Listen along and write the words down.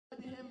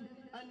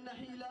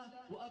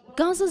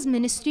Gaza's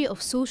Ministry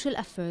of Social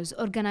Affairs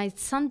organized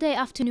Sunday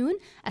afternoon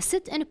a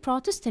sit-in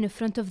protest in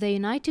front of the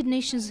United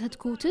Nations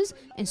headquarters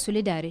in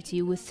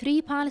solidarity with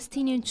 3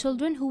 Palestinian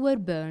children who were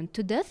burned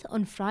to death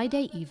on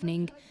Friday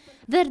evening.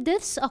 Their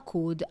deaths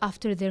occurred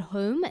after their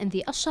home in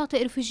the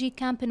Ash-Shati refugee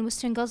camp in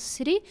western Gaza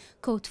City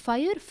caught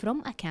fire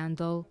from a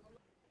candle.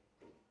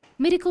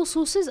 Medical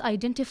sources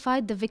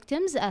identified the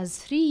victims as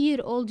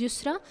 3-year-old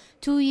Yusra,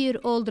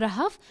 2-year-old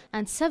Rahaf,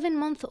 and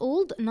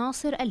 7-month-old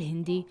Nasser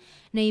al-Hindi.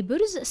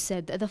 Neighbors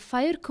said the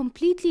fire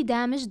completely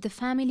damaged the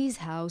family's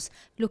house,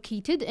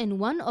 located in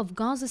one of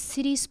Gaza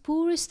City's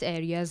poorest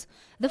areas.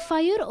 The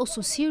fire also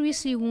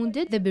seriously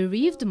wounded the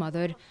bereaved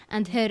mother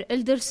and her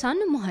elder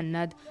son,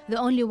 Muhannad, the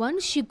only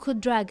one she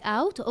could drag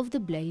out of the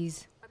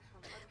blaze.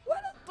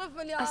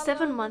 A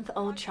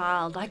 7-month-old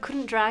child, I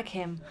couldn't drag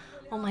him.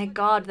 Oh my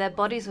God, their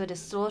bodies were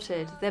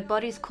distorted. Their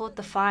bodies caught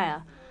the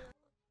fire.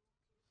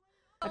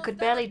 I could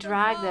barely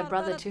drag their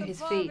brother to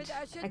his feet.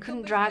 I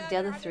couldn't drag the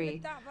other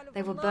 3.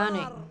 They were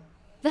burning.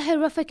 The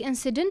horrific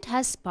incident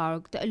has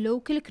sparked a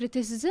local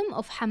criticism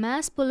of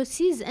Hamas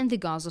policies in the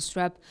Gaza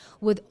Strip,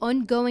 with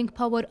ongoing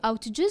power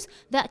outages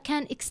that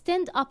can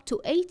extend up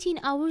to 18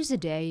 hours a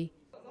day.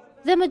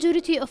 The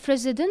majority of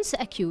residents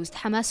accused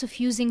Hamas of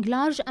using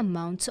large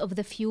amounts of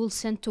the fuel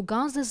sent to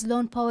Gaza's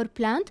lone power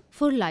plant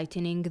for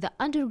lightening the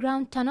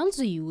underground tunnels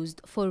used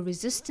for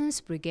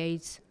resistance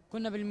brigades.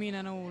 We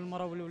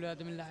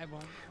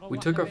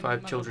took our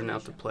 5 children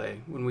out to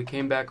play. When we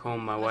came back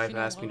home, my wife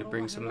asked me to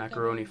bring some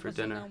macaroni for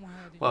dinner.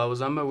 While I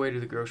was on my way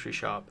to the grocery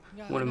shop,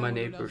 one of my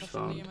neighbors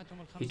phoned.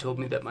 He told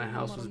me that my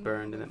house was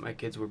burned and that my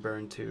kids were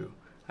burned too.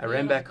 I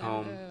ran back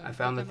home. I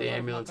found that the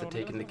ambulance had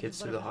taken the kids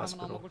to the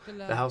hospital.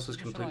 The house was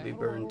completely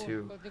burned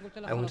too.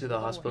 I went to the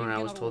hospital and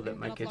I was told that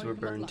my kids were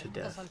burned to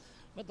death.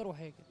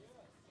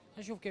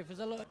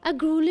 A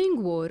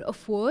grueling war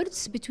of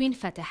words between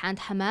Fatah and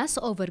Hamas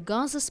over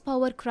Gaza's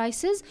power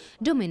crisis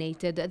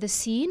dominated the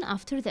scene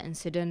after the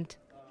incident.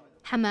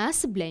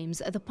 Hamas blames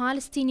the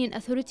Palestinian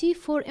Authority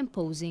for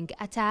imposing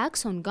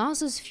attacks on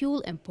Gaza's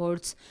fuel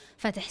imports.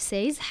 Fatah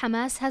says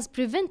Hamas has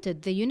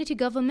prevented the unity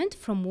government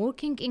from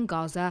working in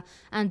Gaza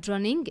and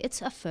running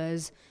its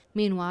affairs.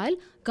 Meanwhile,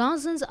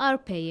 Gazans are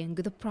paying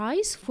the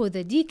price for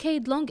the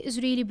decade-long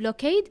Israeli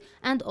blockade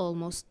and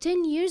almost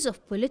 10 years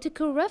of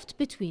political rift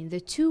between the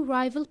 2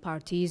 rival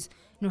parties.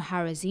 Nur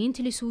Harazin,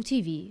 Telesu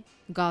TV,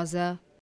 Gaza.